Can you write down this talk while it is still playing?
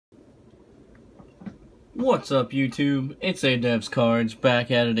What's up, YouTube? It's Adevs Cards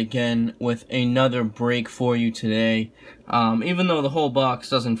back at it again with another break for you today. Even though the whole box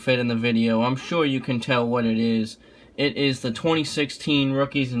doesn't fit in the video, I'm sure you can tell what it is. It is the 2016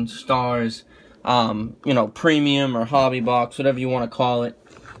 Rookies and Stars, premium or hobby box, whatever you want to call it.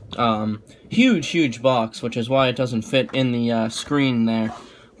 Huge box, which is why it doesn't fit in the screen there.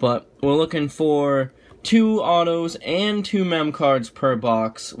 But we're looking for 2 autos and 2 mem cards per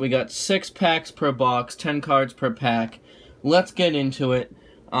box. We got 6 packs per box, 10 cards per pack. Let's get into it.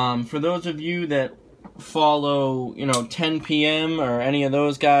 For those of you that follow, 10 p.m. or any of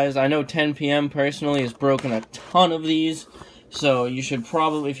those guys, I know 10 p.m. personally has broken a ton of these. So you should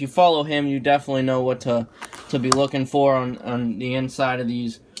probably, if you follow him, you definitely know what to be looking for on the inside of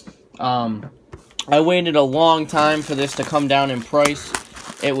these. I waited a long time for this to come down in price.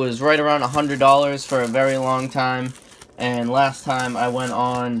 It was right around $100 for a very long time, and last time I went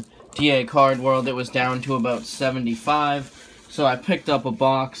on DA Card World, it was down to about $75. So I picked up a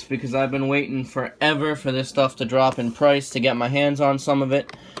box because I've been waiting forever for this stuff to drop in price to get my hands on some of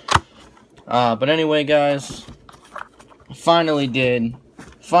it. But anyway, guys, finally did.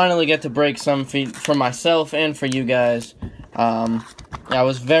 Finally get to break some for myself and for you guys. I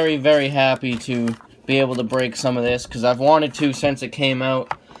was very happy to be able to break some of this because I've wanted to since it came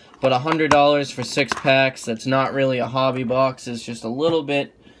out, but $100 for 6 packs, that's not really a hobby box, is just a little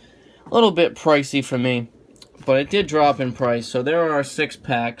bit pricey for me, but it did drop in price. So there are 6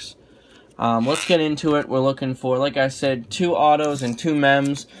 packs. Let's get into it. We're looking for, like I said, 2 autos and 2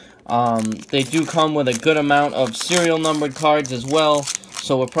 mems. They do come with a good amount of serial numbered cards as well,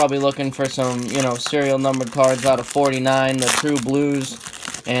 so we're probably looking for some, serial numbered cards out of 49, the true blues,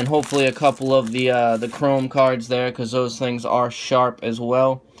 and hopefully a couple of the chrome cards there, because those things are sharp as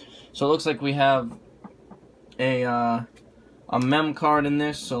well. So it looks like we have a mem card in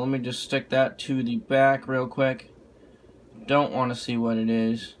this, so let me just stick that to the back real quick. Don't want to see what it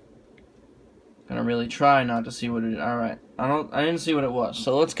is. Gonna really try not to see what it is. Alright, I didn't see what it was,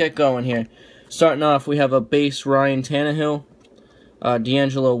 so let's get going here. Starting off, we have a base Ryan Tannehill,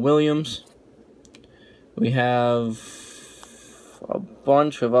 D'Angelo Williams. We have a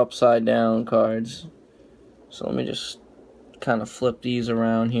bunch of upside down cards, so let me just kind of flip these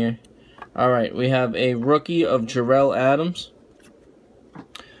around here. Alright, we have a rookie of Jarrell Adams,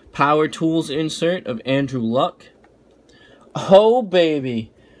 Power Tools insert of Andrew Luck. Oh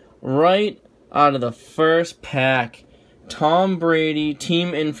baby, right out of the first pack, Tom Brady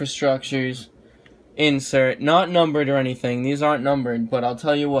Team Infrastructures insert, not numbered or anything, these aren't numbered, but I'll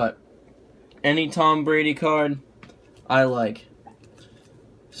tell you what, any Tom Brady card I like.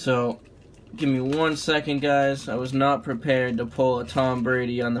 So, give me 1 second, guys. I was not prepared to pull a Tom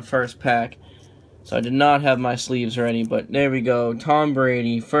Brady on the first pack, so I did not have my sleeves ready, but there we go. Tom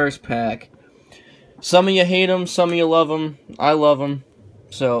Brady, first pack. Some of you hate him, some of you love him. I love him,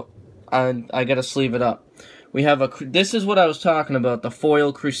 so I gotta sleeve it up. We have this is what I was talking about, the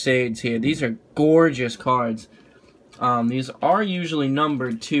foil Crusades here. These are gorgeous cards. These are usually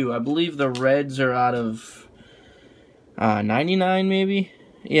numbered, too. I believe the reds are out of 99, maybe?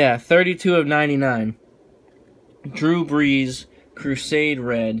 Yeah, 32 of 99. Drew Brees, Crusade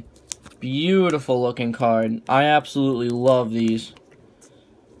Red. Beautiful looking card. I absolutely love these.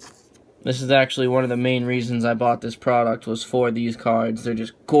 This is actually one of the main reasons I bought this product, was for these cards. They're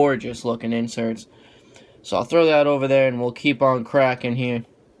just gorgeous looking inserts. So I'll throw that over there and we'll keep on cracking here.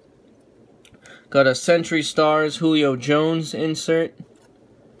 Got a Century Stars Julio Jones insert.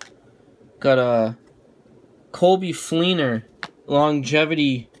 Got a Colby Fleener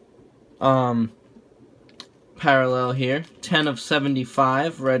longevity parallel here. 10 of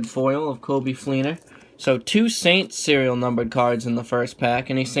 75 red foil of Colby Fleener. So 2 Saints serial numbered cards in the first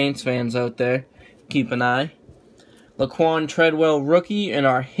pack. Any Saints fans out there, keep an eye. Laquan Treadwell rookie, and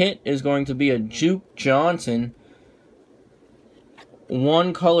our hit is going to be a Duke Johnson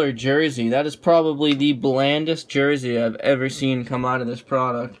 1-color jersey. That is probably the blandest jersey I've ever seen come out of this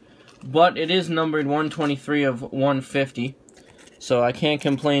product, but it is numbered 123 of 150, so I can't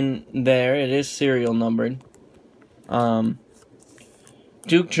complain there. It is serial numbered.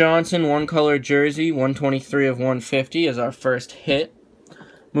 Duke Johnson 1-color jersey, 123 of 150 is our first hit.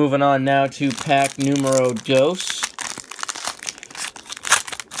 Moving on now to pack numero dos.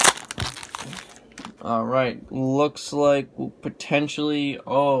 Alright, looks like potentially,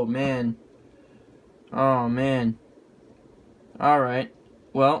 oh man. Alright,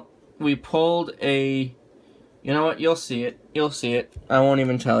 well, we pulled a, you know what, you'll see it, I won't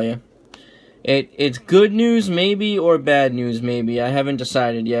even tell you. It's good news maybe, or bad news maybe, I haven't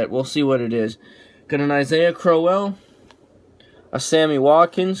decided yet, we'll see what it is. Got an Isaiah Crowell, a Sammy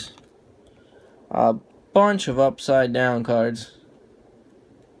Watkins, bunch of upside down cards.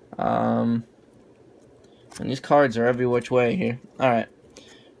 And these cards are every which way here. Alright.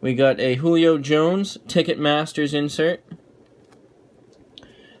 We got a Julio Jones Ticketmasters insert.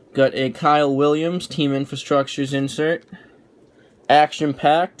 Got a Kyle Williams Team Infrastructures insert. Action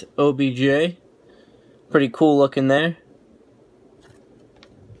Packed OBJ. Pretty cool looking there.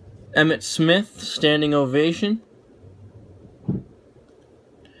 Emmitt Smith Standing Ovation.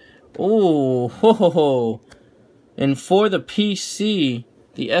 Ooh, ho ho ho. And for the PC,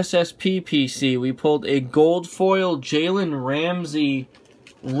 the SSP PC, we pulled a gold foil Jalen Ramsey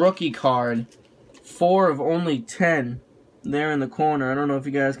rookie card. 4 of only 10 there in the corner. I don't know if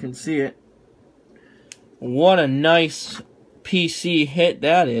you guys can see it. What a nice PC hit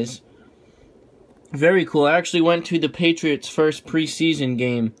that is. Very cool. I actually went to the Patriots' first preseason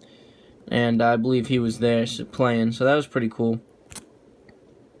game, and I believe he was there playing, so that was pretty cool.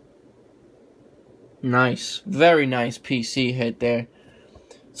 Nice. Very nice PC hit there.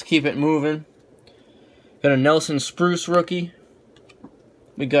 Let's keep it moving. Got a Nelson Spruce rookie.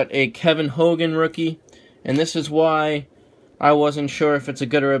 We got a Kevin Hogan rookie. And this is why I wasn't sure if it's a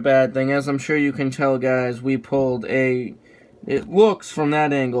good or a bad thing. As I'm sure you can tell, guys, we pulled a... It looks from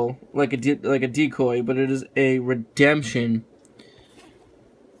that angle like a decoy, but it is a redemption.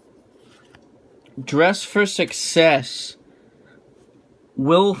 Dress for Success.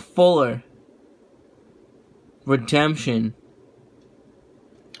 Will Fuller. Redemption.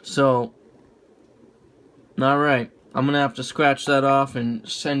 So, alright. I'm going to have to scratch that off and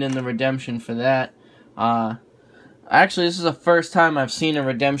send in the redemption for that. Actually, this is the first time I've seen a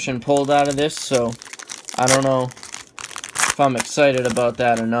redemption pulled out of this, so I don't know if I'm excited about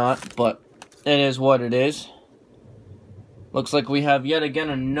that or not, but it is what it is. Looks like we have yet again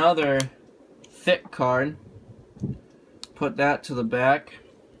another thick card. Put that to the back.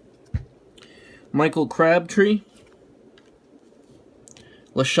 Michael Crabtree.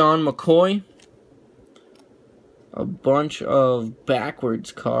 LaShawn McCoy. A bunch of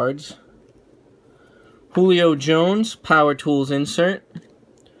backwards cards. Julio Jones, Power Tools insert.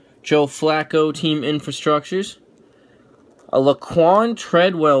 Joe Flacco, Team Infrastructures. A Laquan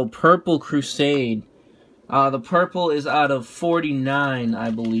Treadwell, Purple Crusade. The purple is out of 49, I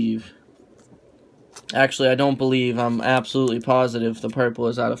believe. Actually, I don't believe. I'm absolutely positive the purple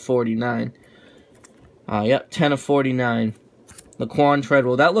is out of 49. Yep, 10 of 49. Laquan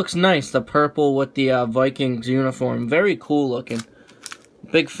Treadwell. That looks nice, the purple with the Vikings uniform. Very cool looking.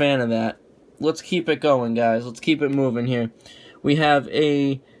 Big fan of that. Let's keep it going, guys. Let's keep it moving here. We have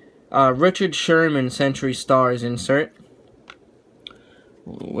a Richard Sherman Century Stars insert.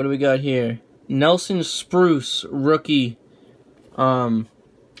 What do we got here? Nelson Spruce rookie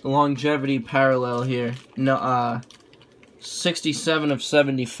longevity parallel here. No, 67 of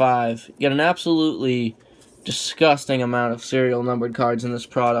 75. You get an absolutely disgusting amount of serial numbered cards in this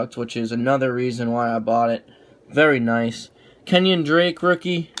product, which is another reason why I bought it. Very nice. Kenyon Drake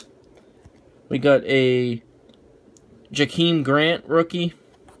rookie. We got a Jakeem Grant rookie.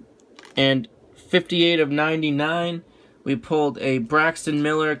 And 58 of 99. We pulled a Braxton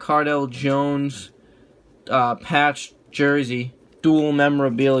Miller, Cardell Jones patch jersey. Dual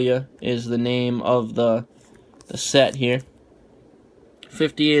Memorabilia is the name of the set here.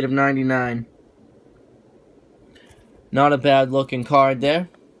 58 of 99. Not a bad looking card there.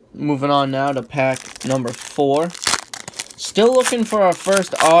 Moving on now to pack number 4. Still looking for our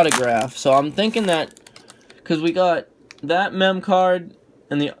first autograph. So I'm thinking that, because we got that mem card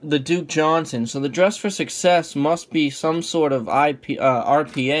and the Duke Johnson. So the Dress for Success must be some sort of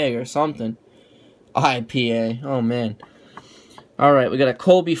RPA or something. IPA. Oh, man. Alright, we got a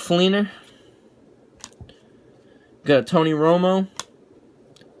Colby Fleener. Got a Tony Romo.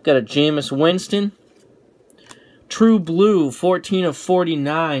 Got a Jameis Winston. True Blue, 14 of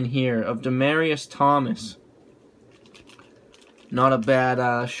 49 here of Demaryius Thomas. Not a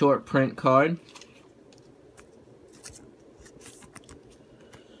bad short print card.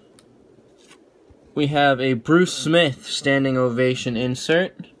 We have a Bruce Smith Standing Ovation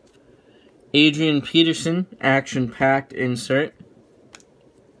insert. Adrian Peterson Action Packed insert.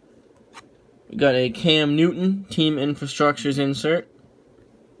 We got a Cam Newton Team Infrastructures insert.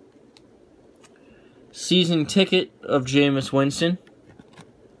 Season ticket of Jameis Winston.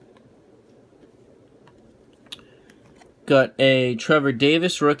 Got a Trevor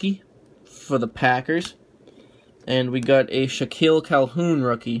Davis rookie for the Packers. And we got a Shaquille Calhoun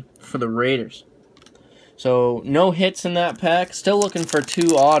rookie for the Raiders. So, no hits in that pack. Still looking for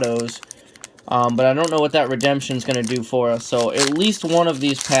 2 autos. But I don't know what that redemption is going to do for us. So, at least one of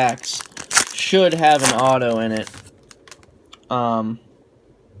these packs should have an auto in it.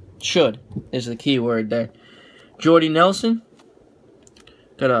 Should is the key word there. Jordy Nelson.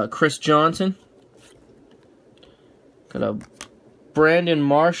 Got a Chris Johnson. Got a Brandon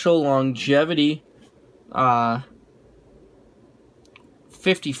Marshall longevity.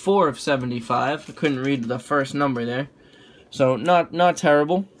 54 of 75. I couldn't read the first number there. So not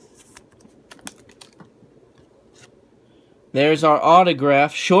terrible. There's our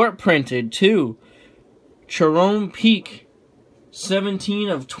autograph, short printed too. Jerome Peak, 17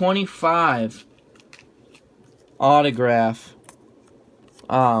 of 25. Autograph.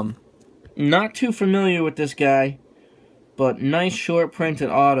 Not too familiar with this guy, but nice short printed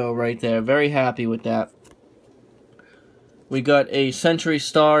auto right there. Very happy with that. We got a Century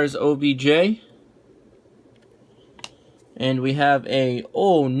Stars OBJ. And we have a,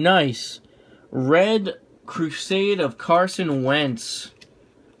 oh nice, Red Crusade of Carson Wentz.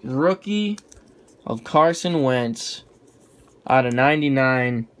 Rookie of Carson Wentz. Out of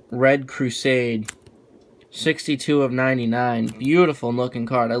 99, Red Crusade. 62 of 99. Beautiful looking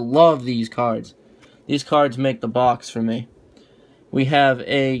card. I love these cards. These cards make the box for me. We have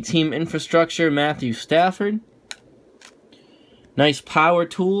a Team Infrastructure Matthew Stafford. Nice Power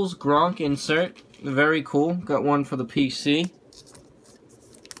Tools Gronk insert. Very cool. Got one for the PC.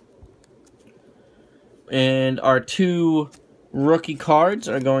 And our two rookie cards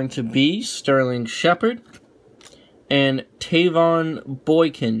are going to be Sterling Shepard and Tavon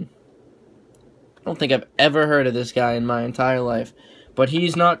Boykin. I don't think I've ever heard of this guy in my entire life. But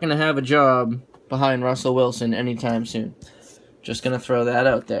he's not going to have a job behind Russell Wilson anytime soon. Just going to throw that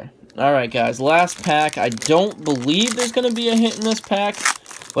out there. Alright guys, last pack. I don't believe there's going to be a hit in this pack,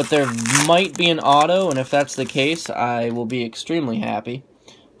 but there might be an auto, and if that's the case, I will be extremely happy.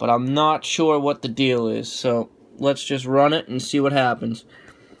 But I'm not sure what the deal is, so let's just run it and see what happens.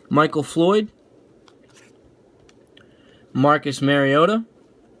 Michael Floyd, Marcus Mariota,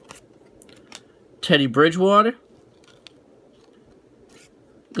 Teddy Bridgewater,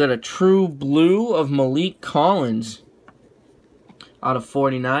 got a true blue of Malik Collins. Out of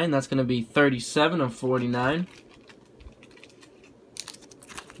 49, that's going to be 37 of 49.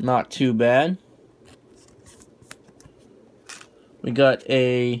 Not too bad. We got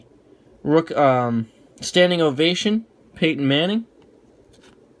a standing ovation, Peyton Manning.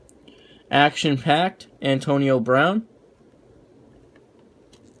 Action-packed, Antonio Brown.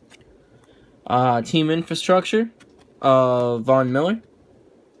 Team Infrastructure, Von Miller.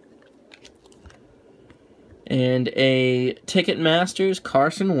 And a Ticketmasters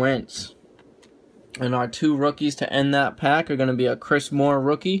Carson Wentz. And our two rookies to end that pack are going to be a Chris Moore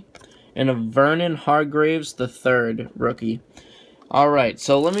rookie and a Vernon Hargraves III rookie. Alright,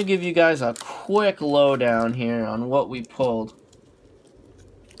 so let me give you guys a quick lowdown here on what we pulled.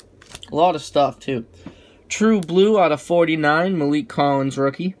 A lot of stuff, too. True Blue out of 49, Malik Collins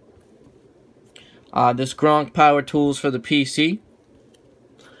rookie. This Gronk Power Tools for the PC.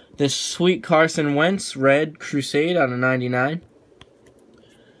 This sweet Carson Wentz Red Crusade out of 99.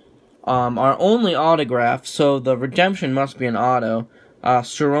 Our only autograph, so the redemption must be an auto.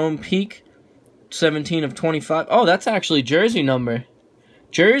 Jerome Peak, 17 of 25. Oh, that's actually jersey number.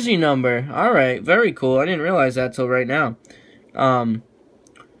 Jersey number. Alright, very cool. I didn't realize that till right now.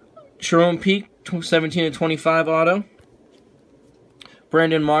 Jerome Peak, 17 of 25 auto.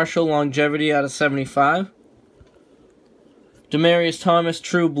 Brandon Marshall Longevity out of 75. Demaryius Thomas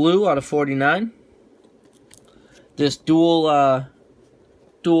True Blue out of 49. This dual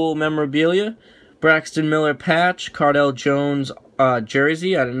memorabilia. Braxton Miller patch, Cardell Jones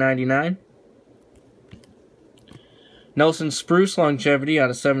jersey out of 99. Nelson Spruce Longevity out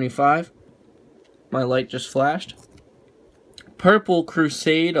of 75. My light just flashed. Purple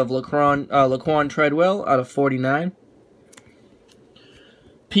Crusade of Laquan Treadwell out of 49.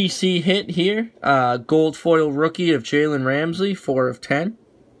 PC hit here. Gold foil rookie of Jalen Ramsey, 4 of 10.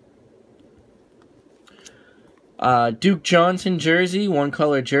 Duke Johnson jersey, one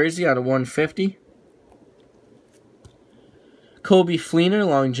color jersey out of 150. Kobe Fleener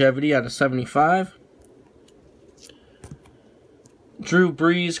longevity out of 75. Drew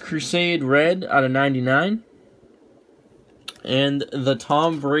Brees Crusade red out of 99. And the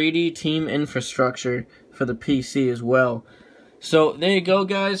Tom Brady Team Infrastructure for the PC as well. So, there you go,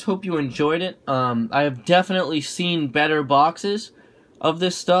 guys. Hope you enjoyed it. I have definitely seen better boxes of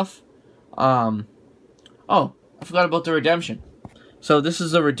this stuff. Oh, I forgot about the redemption. So, this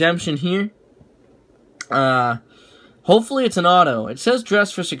is the redemption here. Hopefully it's an auto. It says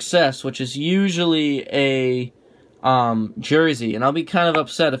Dress for Success, which is usually a jersey. And I'll be kind of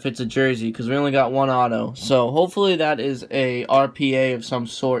upset if it's a jersey, because we only got one auto. So, hopefully that is a RPA of some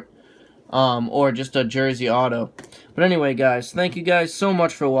sort. Or just a jersey auto. But But anyway, guys, thank you guys so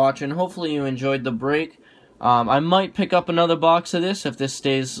much for watching. Hopefully you enjoyed the break. I might pick up another box of this if this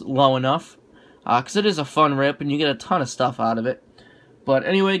stays low enough, because it is a fun rip and you get a ton of stuff out of it. But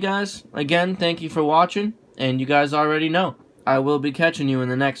anyway, guys, again, thank you for watching, and you guys already know, I will be catching you in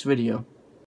the next video.